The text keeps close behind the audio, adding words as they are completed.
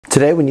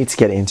Today we need to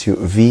get into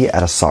V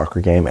at a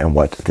soccer game and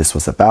what this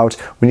was about.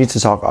 We need to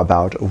talk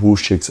about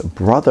Wooshik's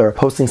brother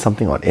posting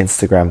something on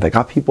Instagram that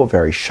got people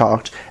very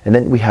shocked, and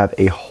then we have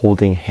a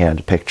holding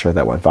hand picture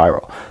that went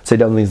viral. So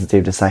Dumplings and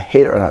Dave decide,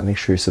 hate it or not, make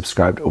sure you're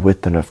subscribed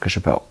with the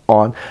notification bell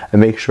on, and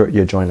make sure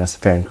you join us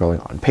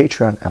fangirling on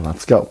Patreon, and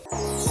let's go.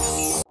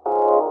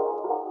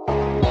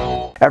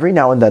 Every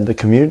now and then, the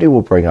community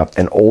will bring up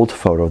an old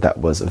photo that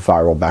was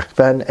viral back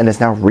then and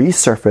is now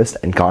resurfaced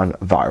and gone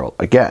viral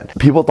again.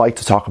 People like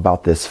to talk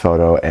about this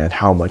photo and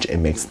how much it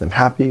makes them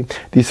happy.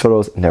 These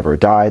photos never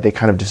die. They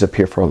kind of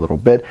disappear for a little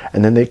bit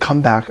and then they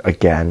come back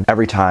again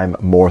every time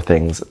more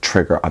things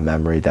trigger a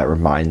memory that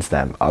reminds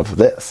them of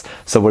this.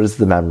 So what is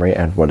the memory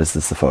and what is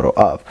this a photo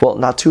of? Well,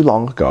 not too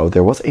long ago,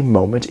 there was a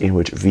moment in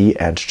which V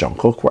and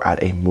Jungkook were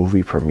at a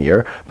movie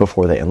premiere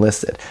before they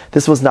enlisted.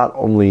 This was not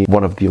only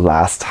one of the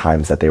last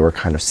times that they were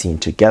kind of seen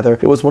together,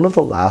 it was one of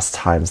the last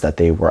times that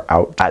they were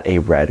out at a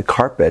red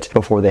carpet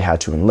before they had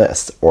to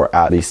enlist, or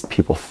at least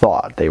people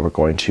thought they were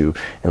going to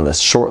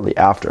enlist shortly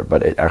after,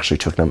 but it actually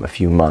took them a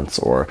few months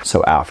or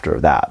so after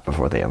that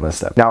before they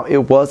enlisted. Now,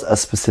 it was a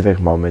specific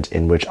moment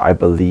in which I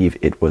believe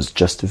it was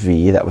just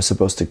V that was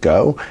supposed to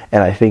go,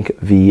 and I think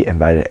V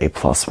invited a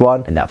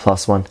 +1, and that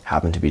 +1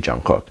 happened to be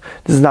Jungkook.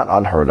 This is not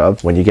unheard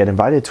of. When you get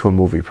invited to a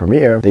movie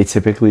premiere, they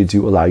typically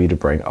do allow you to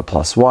bring a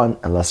 +1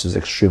 unless there's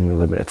extremely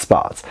limited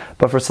spots.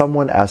 But for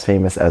someone as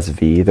famous as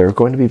V, they're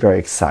going to be very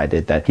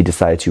excited that he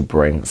decided to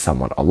bring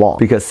someone along,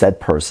 because said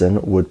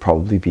person would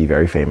probably be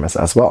very famous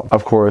as well.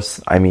 Of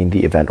course, I mean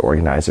the event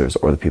organizers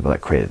or the people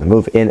that created the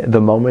movie. In the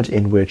moment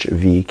in which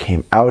V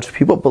came out,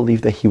 people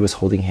believed that he was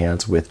holding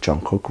hands with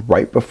Jungkook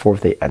right before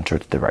they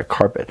entered the red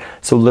carpet.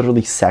 So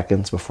literally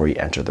seconds before he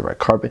entered the red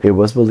carpet, it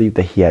was believed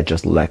that he had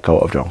just let go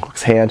of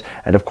Jungkook's hand.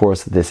 And of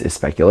course, this is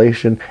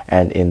speculation.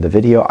 And in the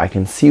video, I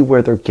can see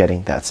where they're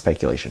getting that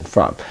speculation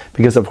from,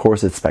 because of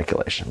course it's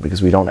speculation,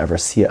 because we don't ever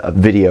see a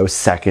video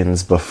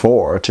seconds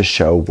before to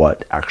show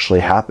what actually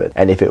happened.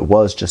 And if it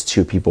was just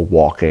two people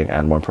walking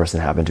and one person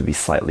happened to be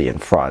slightly in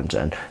front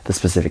and the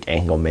specific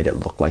angle made it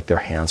look like their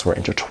hands were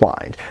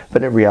intertwined,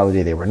 but in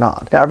reality they were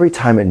not. Now, every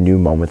time a new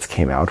moments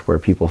came out where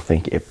people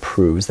think it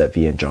proves that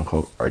V and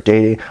Jungkook are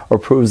dating or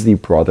proves the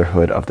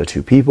brotherhood of the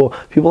two people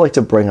like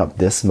to bring up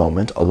this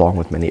moment along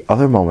with many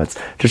other moments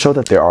to show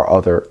that there are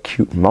other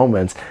cute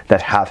moments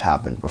that have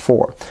happened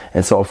before.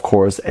 And so of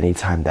course,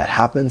 anytime that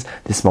happens,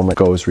 this moment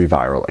goes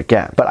reviral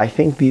again. But I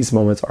think these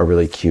moments are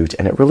really cute,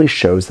 and it really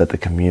shows that the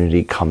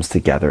community comes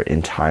together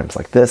in times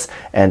like this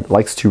and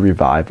likes to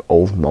revive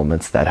old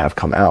moments that have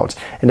come out.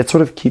 And it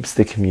sort of keeps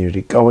the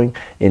community going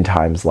in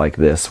times like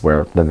this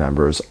where the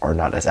members are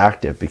not as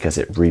active, because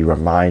it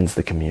reminds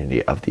the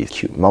community of these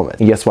cute moments.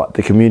 And guess what?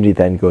 The community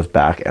then goes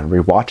back and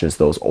rewatches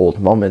those old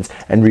moments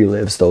and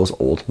relives those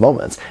old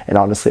moments. And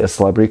honestly, a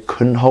celebrity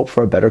couldn't hope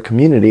for a better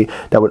community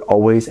that would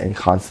always and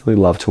constantly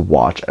love to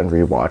watch and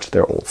rewatch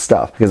their old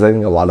stuff. Because I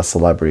think a lot of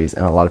celebrities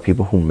and a lot of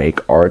people who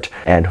make art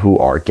and who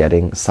are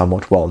getting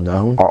somewhat well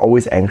known are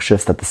always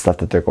anxious that the stuff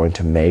that they're going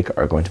to make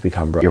are going to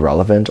become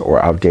irrelevant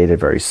or outdated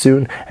very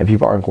soon, and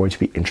people aren't going to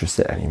be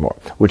interested anymore,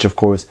 which of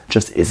course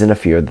just isn't a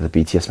fear that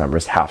the BTS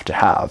members have to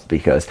have,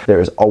 because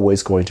there is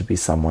always going to be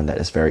someone that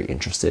is very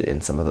interested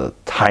in some of the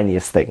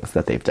tiniest things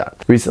that they've done.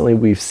 Recently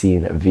we've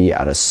seen V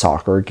at a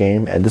soccer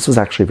game, and this was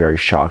actually very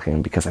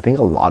shocking because I think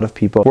a lot of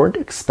people weren't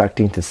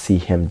expecting to see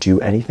him do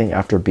anything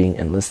after being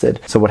enlisted.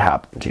 So what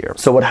happened here?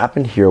 So what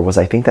happened here was,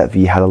 I think that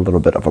V had a little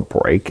bit of a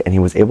break and he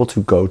was able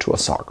to go to a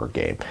soccer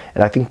game,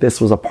 and I think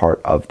this was a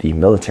part of the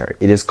military.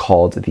 It is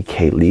called the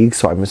K-League,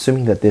 so I'm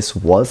assuming that this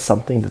was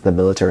something that the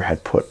military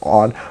had put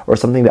on, or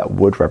something that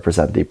would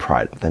represent the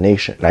pride of the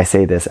nation. And I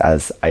say this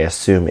as I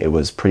assume it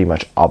was pretty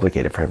much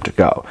obligated for him to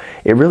go.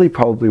 It really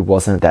probably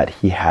wasn't that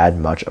he had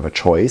much of a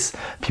choice.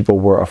 People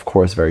were of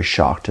course very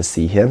shocked to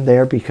see him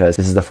there, because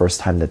this is the first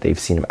time that they've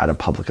seen him at a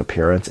public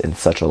appearance in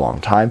such a long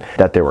time,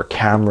 that there were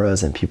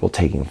cameras and people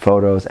taking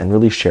photos and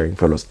really sharing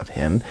photos of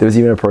him. There was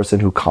even a person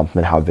who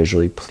commented how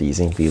visually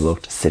pleasing V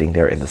looked sitting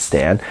there in the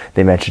stand.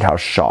 They mentioned how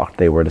shocked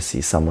they were to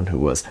see someone who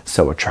was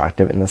so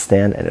attractive in the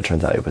stand, and it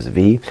turns out it was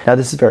V. Now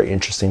this is very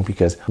interesting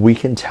because we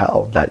can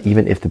tell that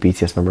even if the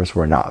BTS members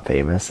were not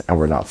famous and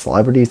were not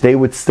celebrities, they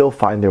would still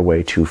find their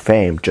way to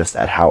fame just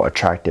at how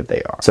attractive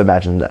they are. So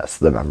imagine this,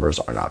 the members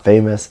are not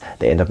famous,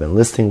 they end up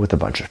enlisting with a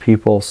bunch of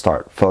people,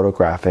 start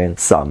photographing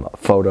some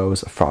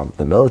photos from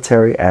the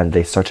military, and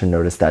they start to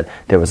notice that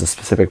there was a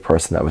specific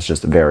person that was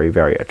just very,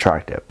 very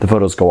attractive. The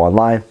photos go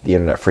online, the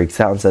internet freaks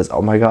out and says,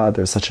 oh my god,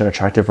 there's such an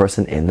attractive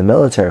person in the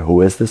military,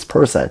 who is this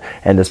person?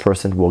 And this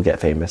person will get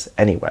famous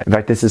anyway. In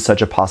fact, this is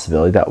such a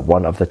possibility that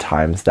one of the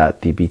times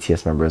that the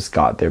BTS members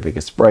got their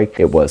biggest break,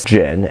 it was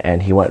Jin,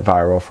 and he went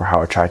viral for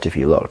how attractive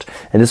he looked.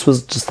 And this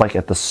was just like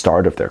at the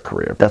start of their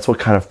career. That's what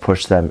kind of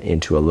pushed them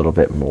into a little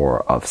bit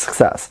more of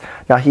success.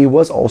 Now, he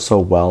was also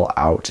well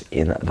out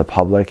in the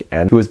public,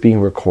 and he was being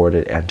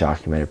recorded and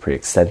documented pretty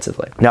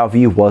extensively. Now,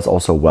 V was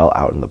also well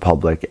out in the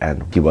public,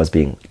 and he was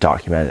being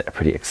documented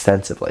pretty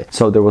extensively.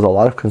 So there was a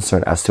lot of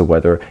concern as to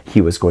whether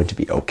he was going to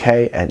be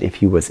okay and if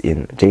he was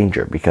in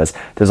danger, because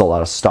there's a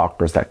lot of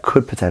stalkers that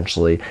could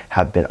potentially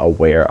have been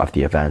aware of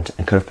the event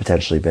and could have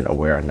potentially been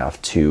aware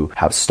enough to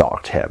have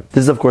stalked him.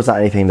 This is of course not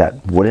anything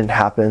that wouldn't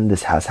happen.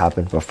 This has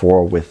happened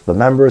before with the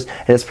members,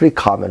 and it's pretty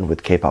common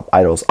with K-pop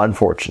idols,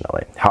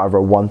 unfortunately. However,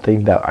 one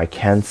thing that I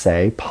can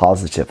say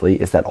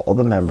positively is that all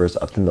the members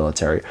of the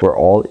military were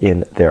all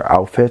in their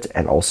outfit,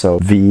 and also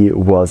V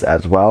was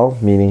as well,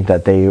 meaning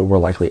that they were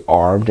likely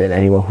armed, and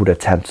anyone who'd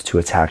attempt to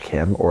attack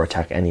him or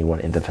attack anyone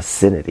in the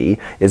vicinity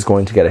is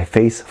going to get a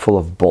face full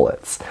of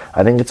bullets.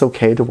 I think it's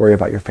okay to worry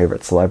about your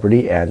favorite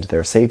celebrity and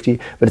their safety,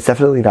 but it's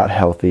definitely not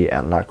healthy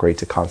and not great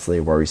to constantly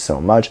worry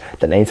so much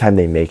that anytime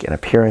they make an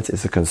appearance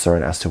is a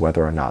concern as to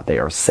whether or not they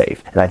are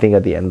safe. And I think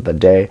at the end of the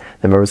day,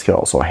 the members can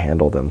also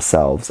handle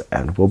themselves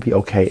and will be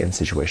okay in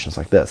situations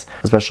like this,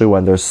 especially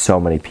when there's so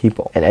many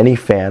people. And any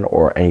fan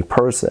or any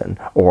person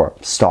or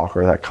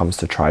stalker that comes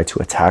to try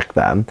to attack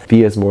them,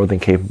 V is more than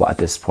capable at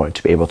this point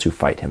to be able to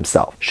fight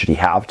himself. Should he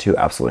have to?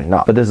 Absolutely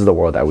not. But this is the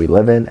world that we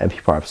live in, and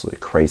people are absolutely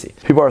crazy.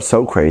 People are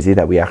so crazy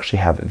that we actually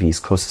have V's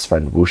closest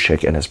friend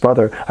Wooshik and his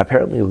brother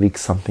apparently leaked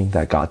something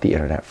that got the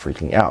internet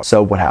freaking out.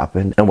 So what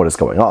happened and what is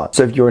going on?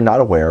 So if you're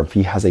not aware,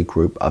 V has a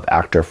group of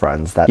actor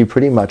friends that he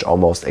pretty much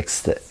almost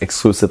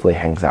exclusively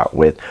hangs out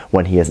with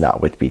when he is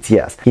not with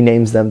BTS. He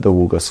names them the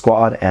Wooga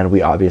Squad, and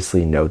we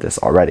obviously know this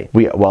already.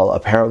 Well,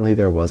 apparently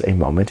there was a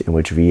moment in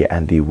which V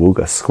and the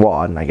Wooga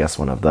Squad, and I guess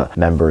one of the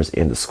members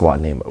in the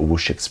squad named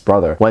Wooshik's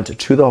brother, went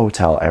to the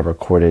hotel and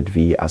recorded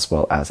V as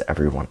well as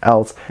everyone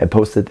else and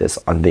posted this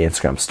on the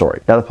Instagram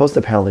story. Now the post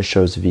apparently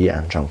shows V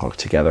and Jungkook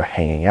together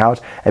hanging out,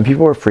 and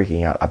people were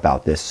freaking out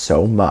about this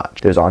so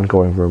much. There's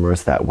ongoing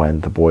rumors that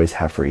when the boys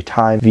have free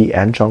time, V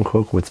and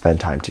Jungkook would spend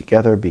time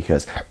together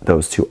because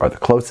those two are the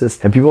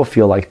closest, and people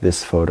feel like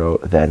this photo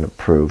then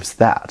proves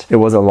that. It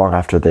wasn't long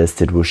after this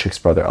did Wooshik's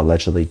brother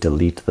allegedly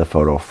delete the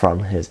photo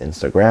from his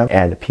Instagram,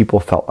 and people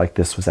felt like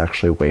this was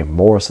actually way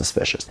more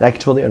suspicious. And I can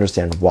totally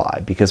understand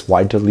why, because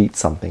why delete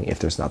something if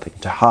there's nothing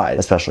to hide,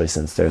 especially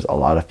since there's a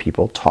lot of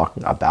people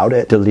talking about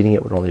it. Deleting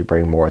it would only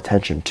bring more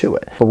attention to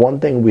it. But one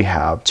thing we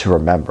have to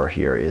remember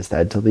here is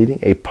that deleting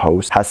a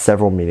post has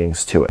several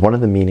meanings to it. One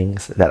of the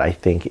meanings that I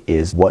think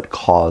is what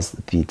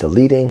caused the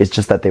deleting is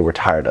just that they were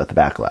tired of the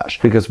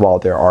backlash, because while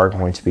there are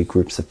going to be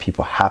groups of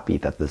people happy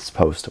that this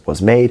post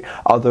was made,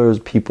 other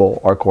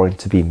people are going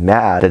to be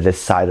mad that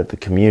this side of the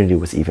community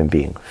was even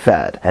being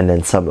fed, and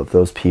then some of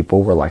those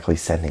people were likely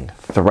sending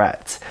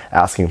threats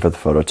asking for the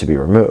photo to be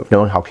removed.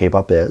 Knowing how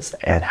K-pop is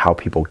and how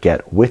people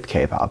get with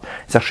K-pop,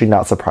 it's actually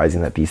not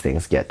surprising that these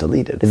things get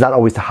deleted. It's not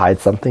always to hide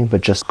something,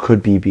 but just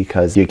could be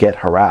because you get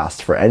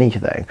harassed for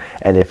anything,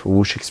 and if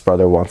Wooshik's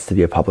brother wants to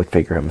be a public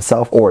figure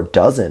himself or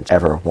doesn't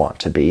ever want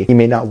to be, he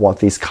may not want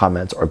these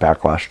comments or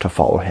backlash to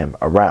follow him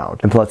around.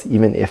 And plus,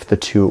 even if the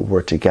two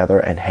were together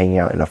and hanging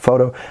out in a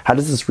photo, how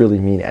does this really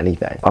mean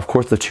anything? Of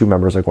course the two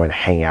members are going to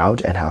hang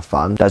out and have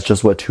fun. That's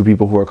just what two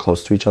people who are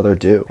close to each other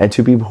do, and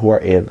two people who are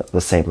in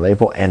the same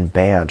label and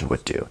band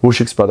would do.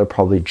 Wooshik's brother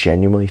probably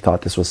genuinely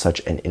thought this was such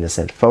an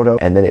innocent photo,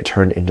 and then it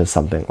turned into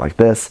something like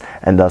this,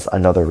 and thus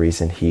another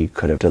reason he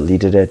could have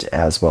deleted it,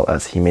 as well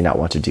as he may not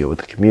want to deal with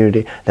the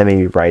community that may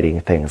be writing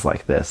things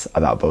like this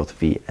about both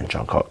V and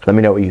Jungkook. Let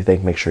me know what you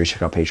think. Make sure you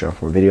check out Patreon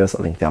for more videos.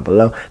 I'll link down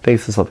below.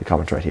 Thanks for the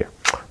comments right here.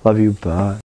 Love you. Bye.